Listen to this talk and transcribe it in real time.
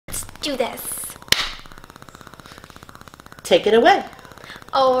do this. Take it away.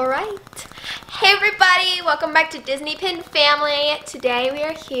 Alright. Hey everybody, welcome back to Disney Pin Family. Today we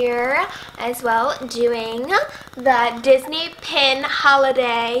are here as well doing the Disney Pin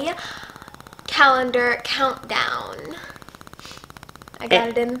Holiday Calendar Countdown. I got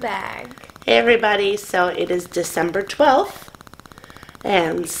it in the bag. Hey everybody, so it is December 12th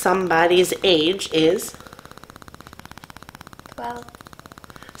and somebody's age is 12.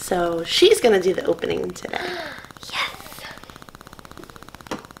 So she's going to do the opening today. Yes.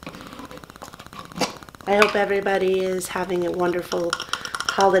 I hope everybody is having a wonderful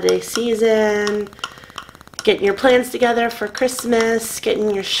holiday season, getting your plans together for Christmas,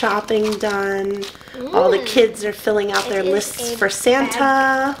 getting your shopping done. All the kids are filling out their lists for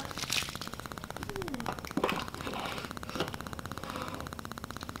Santa.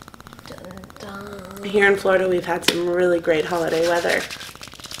 Dun, dun. Here in Florida, we've had some really great holiday weather.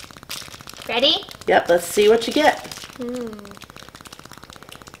 Ready? Yep, let's see what you get. Eat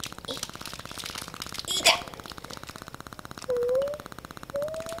it.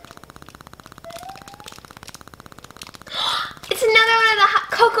 It's another one of the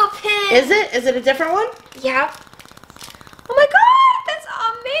hot cocoa pins. Is it? Is it a different one? Yeah. Oh my god, that's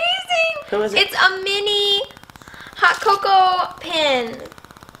amazing. Who is it? It's a mini hot cocoa pin.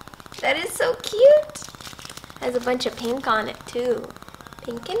 That is so cute. Has a bunch of pink on it too.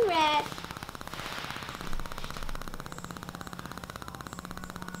 Pink and red.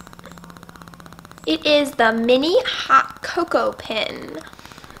 It is the mini hot cocoa pin.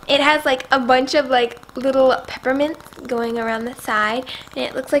 It has like a bunch of like little peppermints going around the side, and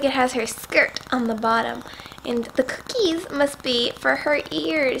it looks like it has her skirt on the bottom. And the cookies must be for her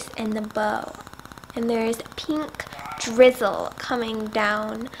ears and the bow. And there's pink drizzle coming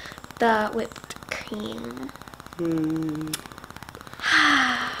down the whipped cream.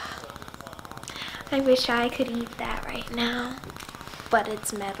 I wish I could eat that right now, but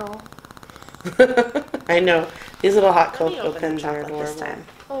it's metal. I know. These little hot cocoa pins are this time.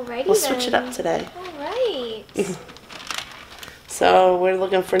 Alrighty, We'll switch it up today. Alright. So we're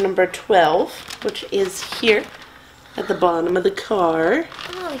looking for number 12, which is here at the bottom of the car.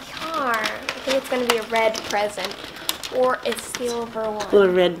 Oh, the car. I think it's going to be a red present or a silver one.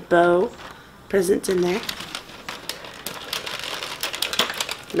 Little red bow present in there.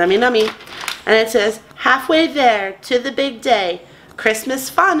 Nummy nummy. And it says, halfway there to the big day. Christmas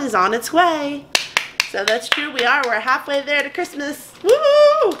fun is on its way. So that's true, we are. We're halfway there to Christmas.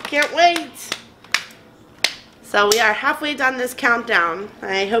 Woo! Can't wait. So we are halfway done this countdown.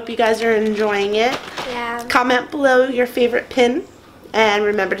 I hope you guys are enjoying it. Yeah. Comment below your favorite pin. And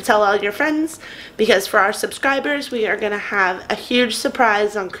remember to tell all your friends, because for our subscribers, we are going to have a huge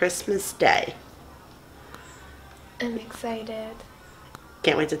surprise on Christmas Day. I'm excited.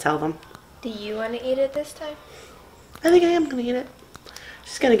 Can't wait to tell them. Do you want to eat it this time? I think I am going to eat it.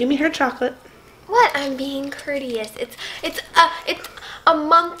 She's going to give me her chocolate. What? I'm being courteous. It's a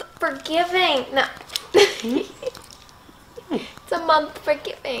month for giving. No. It's a month for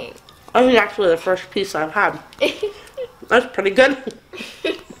giving. I think actually the first piece I've had. That's pretty good.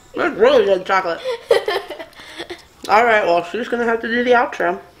 That's really good chocolate. Alright, well, she's going to have to do the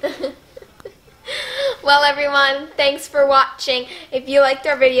outro. Well, everyone, thanks for watching. If you liked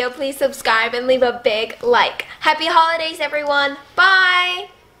our video, please subscribe and leave a big like. Happy holidays, everyone. Bye.